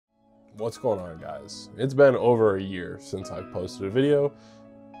What's going on, guys? It's been over a year since I've posted a video.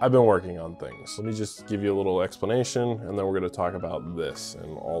 I've been working on things. Let me just give you a little explanation, and then we're going to talk about this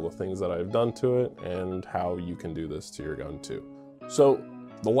and all the things that I've done to it and how you can do this to your gun too. So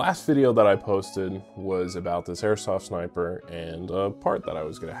the last video that I posted was about this airsoft sniper and a part that I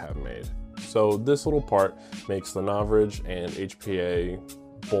was going to have made. So this little part makes the Novrage and HPA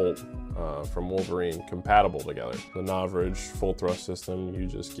bolt from Wolverine compatible together. The Novrage full thrust system, you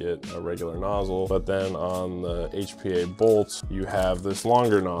just get a regular nozzle, but then on the HPA bolts, you have this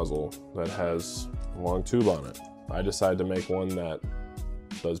longer nozzle that has a long tube on it. I decided to make one that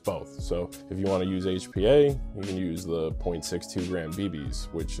does both. So if you want to use HPA, you can use the 0.62 gram BBs,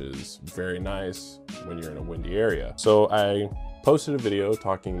 which is very nice when you're in a windy area. So I posted a video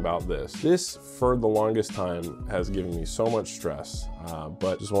talking about this. This, for the longest time, has given me so much stress,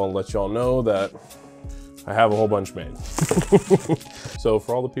 but just want to let y'all know that I have a whole bunch made. So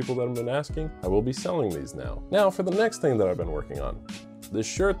for all the people that have been asking, I will be selling these now. Now for the next thing that I've been working on, this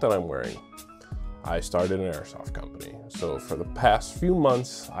shirt that I'm wearing, I started an airsoft company. So for the past few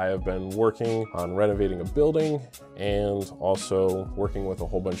months, I have been working on renovating a building and also working with a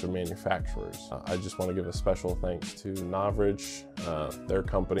whole bunch of manufacturers. I just want to give a special thanks to Novrage. Their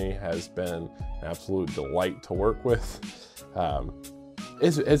company has been an absolute delight to work with.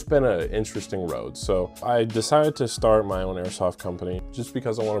 It's been an interesting road. So I decided to start my own airsoft company just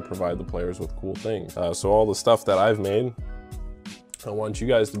because I want to provide the players with cool things. So all the stuff that I've made, I want you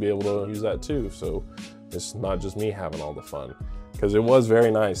guys to be able to use that too. So it's not just me having all the fun. Because it was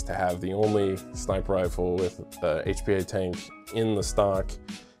very nice to have the only sniper rifle with the HPA tank in the stock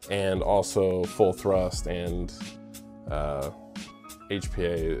and also full thrust and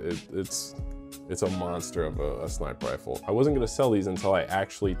HPA. It's a monster of a sniper rifle. I wasn't gonna sell these until I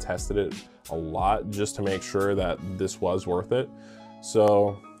actually tested it a lot just to make sure that this was worth it.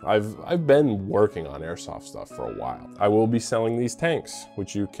 So I've been working on airsoft stuff for a while. I will be selling these tanks,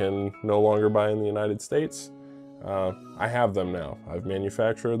 which you can no longer buy in the United States. I have them now. I've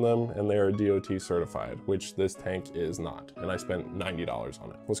manufactured them and they are DOT certified, which this tank is not. And I spent $90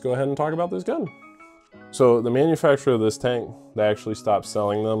 on it. Let's go ahead and talk about this gun. So the manufacturer of this tank, they actually stopped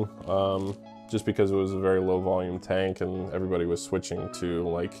selling them just because it was a very low volume tank and everybody was switching to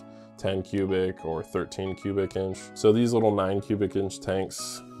like 10 cubic or 13 cubic inch. So these little 9 cubic inch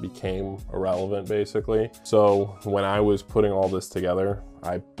tanks became irrelevant basically. So when I was putting all this together,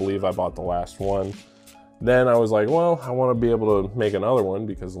 I believe I bought the last one. Then I was like, well, I want to be able to make another one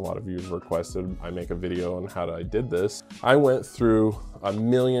because a lot of you have requested I make a video on how I did this. I went through a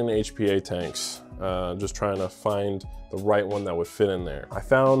million HPA tanks, just trying to find the right one that would fit in there. I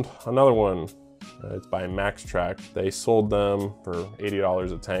found another one. It's by Max Track. They sold them for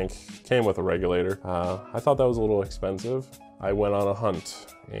 $80 a tank. Came with a regulator. I thought that was a little expensive. I went on a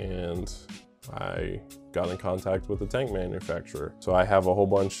hunt and I got in contact with the tank manufacturer. So I have a whole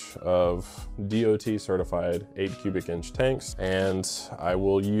bunch of DOT certified 8 cubic inch tanks, and I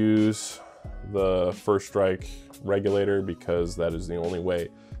will use the First Strike regulator because that is the only way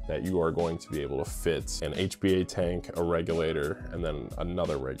that you are going to be able to fit an HPA tank, a regulator, and then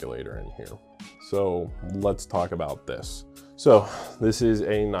another regulator in here. So let's talk about this. So this is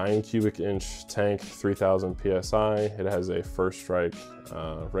a 9 cubic inch tank, 3000 PSI. It has a First Strike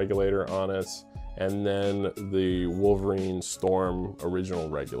regulator on it, and then the Wolverine Storm original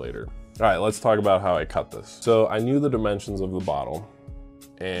regulator. All right, let's talk about how I cut this. So I knew the dimensions of the bottle,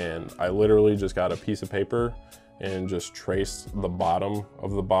 and I literally just got a piece of paper and just traced the bottom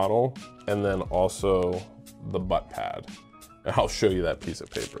of the bottle and then also the butt pad. And I'll show you that piece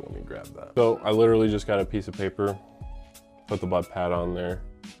of paper. Let me grab that. So I literally just got a piece of paper, put the butt pad on there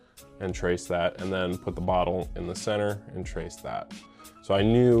and trace that, and then put the bottle in the center and trace that. So I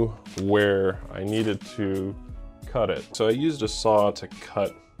knew where I needed to cut it. So I used a saw to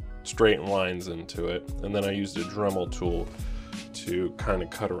cut straight lines into it, and then I used a Dremel tool to kind of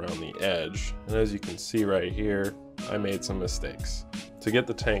cut around the edge. And as you can see right here, I made some mistakes. To get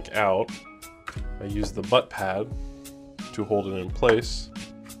the tank out, I used the butt pad to hold it in place.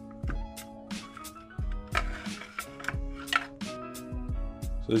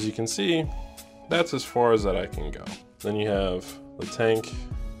 So as you can see, that's as far as that I can go. Then you have the tank,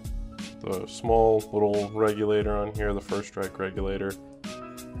 the small little regulator on here, the First Strike regulator,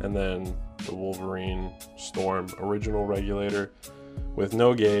 and then the Wolverine Storm original regulator with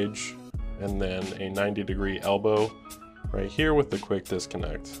no gauge, and then a 90-degree elbow right here with the quick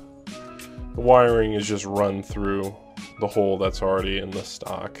disconnect. The wiring is just run through the hole that's already in the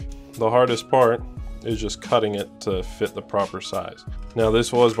stock. The hardest part is just cutting it to fit the proper size. Now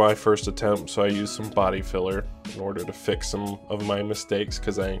this was my first attempt, so I used some body filler in order to fix some of my mistakes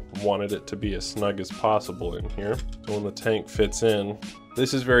because I wanted it to be as snug as possible in here. So when the tank fits in,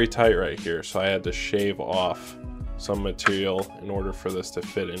 this is very tight right here, so I had to shave off some material in order for this to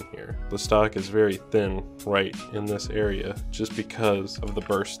fit in here. The stock is very thin right in this area just because of the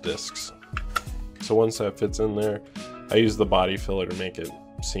burst discs. So once that fits in there, I use the body filler to make it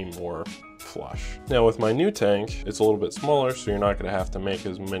seem more flush. Now with my new tank, it's a little bit smaller, so you're not gonna have to make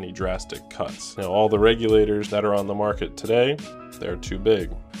as many drastic cuts. Now all the regulators that are on the market today, they're too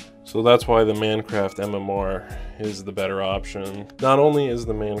big. So that's why the Mancraft MMR is the better option. Not only is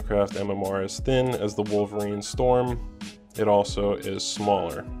the Mancraft MMR as thin as the Wolverine Storm, it also is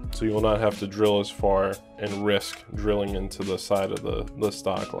smaller. So you'll not have to drill as far and risk drilling into the side of the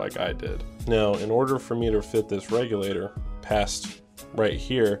stock like I did. Now, in order for me to fit this regulator past right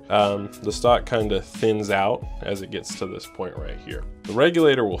here, the stock kind of thins out as it gets to this point right here. The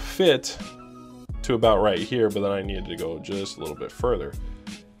regulator will fit to about right here, but then I needed to go just a little bit further.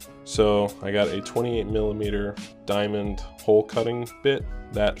 So I got a 28mm diamond hole cutting bit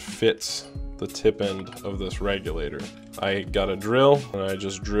that fits the tip end of this regulator. I got a drill and I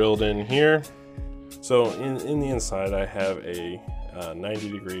just drilled in here. So in the inside I have a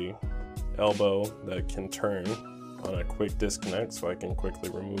 90-degree elbow that can turn on a quick disconnect, so I can quickly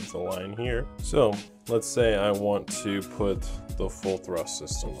remove the line here. So let's say I want to put the full thrust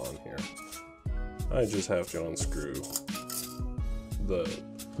system on here. I just have to unscrew the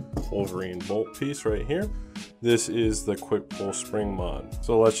Wolverine bolt piece right here. This is the quick pull spring mod.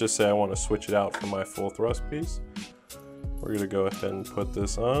 So let's just say I want to switch it out for my full thrust piece. We're gonna go ahead and put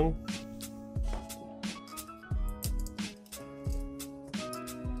this on.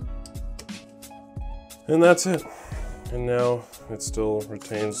 And that's it. And now it still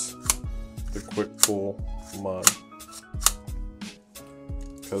retains the quick pull mod,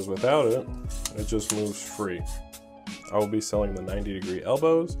 because without it, it just moves free. I will be selling the 90-degree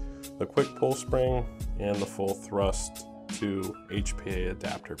elbows, the quick pull spring, and the full thrust to HPA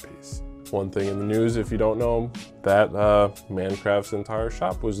adapter piece. One thing in the news, if you don't know, that Mancraft's entire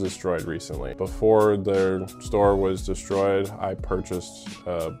shop was destroyed recently. Before their store was destroyed, I purchased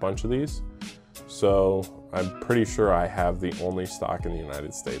a bunch of these. So I'm pretty sure I have the only stock in the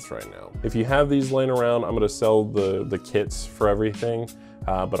United States right now. If you have these laying around, I'm gonna sell the kits for everything,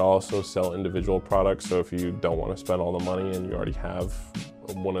 but I'll also sell individual products. So if you don't wanna spend all the money and you already have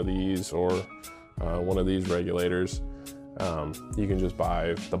one of these or one of these regulators, you can just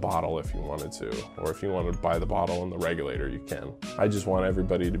buy the bottle if you wanted to, or if you want to buy the bottle and the regulator, you can. I just want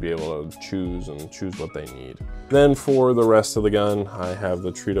everybody to be able to choose what they need. Then for the rest of the gun, I have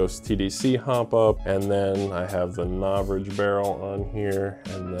the Tritos TDC hop up, and then I have the Novrage barrel on here,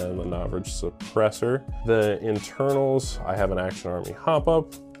 and then the Novrage suppressor. The internals, I have an Action Army hop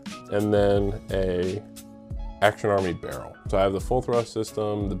up, and then a Action Army barrel. So I have the full thrust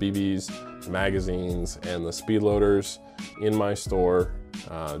system, the BBs, the magazines, and the speed loaders in my store,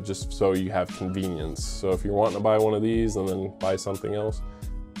 just so you have convenience. So if you're wanting to buy one of these and then buy something else,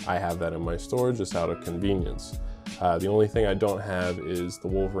 I have that in my store just out of convenience. The only thing I don't have is the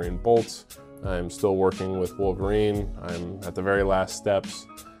Wolverine bolts. I'm still working with Wolverine. I'm at the very last steps,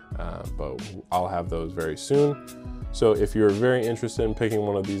 but I'll have those very soon. So if you're very interested in picking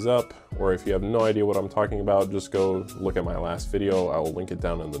one of these up, or if you have no idea what I'm talking about, just go look at my last video. I will link it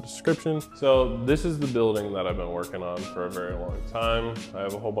down in the description. So this is the building that I've been working on for a very long time. I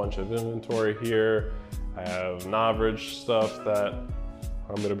have a whole bunch of inventory here. I have Novrage stuff that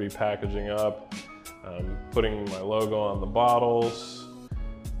I'm gonna be packaging up. I'm putting my logo on the bottles.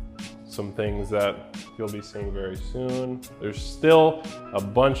 Some things that you'll be seeing very soon. There's still a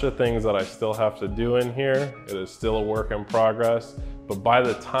bunch of things that I still have to do in here. It is still a work in progress, but by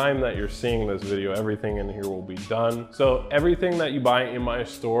the time that you're seeing this video, everything in here will be done. So everything that you buy in my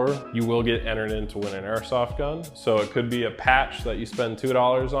store, you will get entered in to win an airsoft gun. So it could be a patch that you spend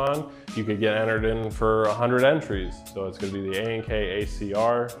 $2 on. You could get entered in for 100 entries. So it's gonna be the A&K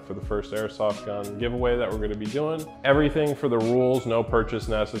ACR for the first airsoft gun giveaway that we're gonna be doing. Everything for the rules, no purchase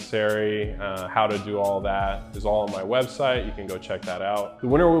necessary, how to do all that is all on my website. You can go check that out. The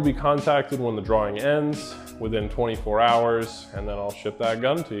winner will be contacted when the drawing ends within 24 hours, and then I'll ship that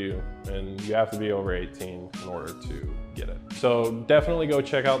gun to you. And you have to be over 18 in order to get it. So definitely go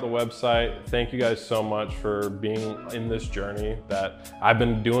check out the website. Thank you guys so much for being in this journey that I've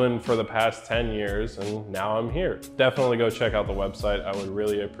been doing for the past 10 years, and now I'm here. Definitely go check out the website. I would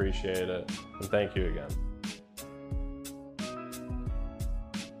really appreciate it. And thank you again.